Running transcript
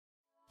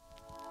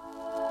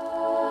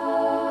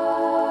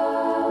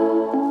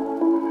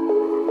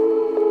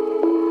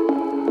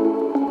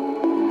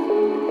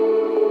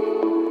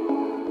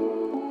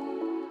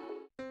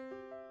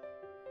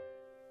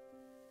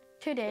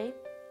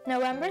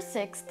November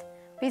 6th,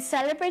 we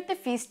celebrate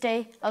the feast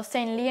day of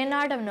Saint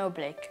Leonard of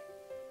Noblac,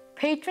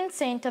 patron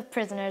saint of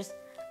prisoners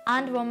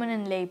and women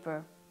in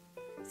labour.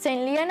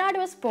 Saint Leonard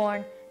was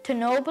born to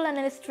noble and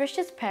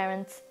illustrious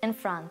parents in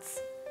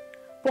France.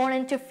 Born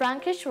into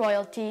Frankish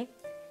royalty,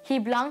 he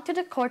belonged to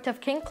the court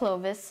of King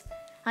Clovis,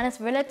 and his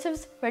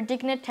relatives were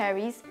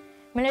dignitaries,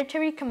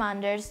 military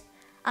commanders,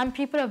 and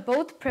people of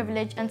both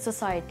privilege and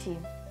society.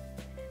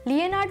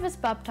 Leonard was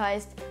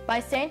baptized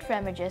by Saint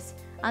Remigius,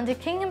 and the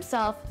king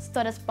himself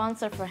stood as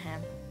sponsor for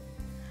him.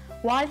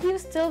 While he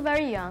was still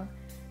very young,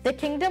 the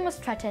kingdom was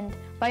threatened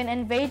by an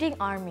invading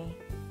army.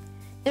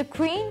 The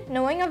queen,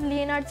 knowing of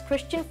Leonard's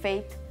Christian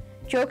faith,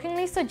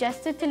 jokingly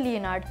suggested to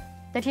Leonard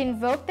that he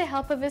invoke the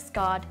help of his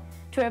God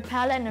to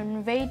repel an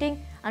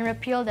invading and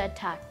repel the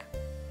attack.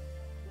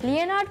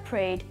 Leonard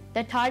prayed,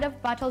 the tide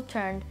of battle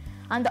turned,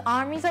 and the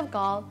armies of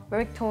Gaul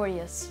were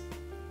victorious.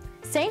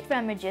 Saint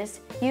Remigius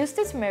used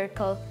this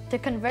miracle to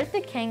convert the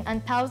king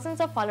and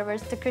thousands of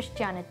followers to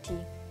Christianity.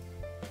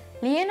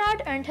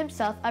 Leonard earned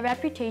himself a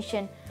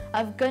reputation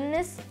of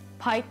goodness,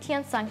 piety,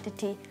 and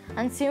sanctity,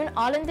 and soon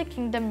all in the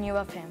kingdom knew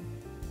of him.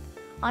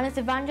 On his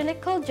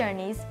evangelical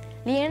journeys,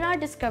 Leonard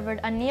discovered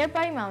a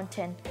nearby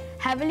mountain,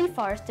 heavily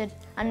forested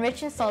and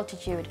rich in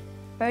solitude,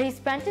 where he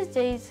spent his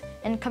days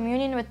in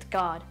communion with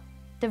God,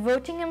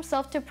 devoting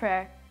himself to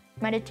prayer,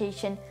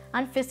 meditation,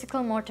 and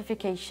physical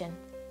mortification.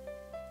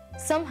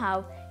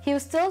 Somehow, he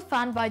was still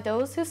found by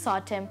those who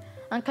sought him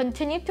and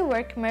continued to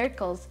work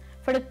miracles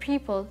for the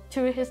people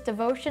through his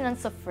devotion and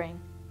suffering.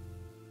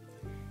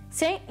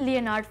 Saint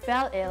Leonard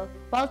fell ill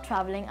while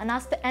traveling, and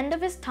as the end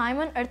of his time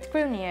on earth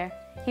grew near,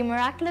 he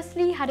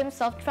miraculously had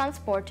himself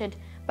transported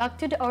back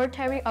to the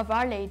oratory of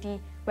Our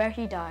Lady, where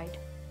he died.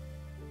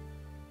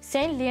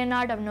 Saint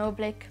Leonard of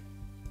Noblac,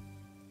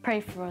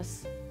 pray for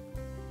us.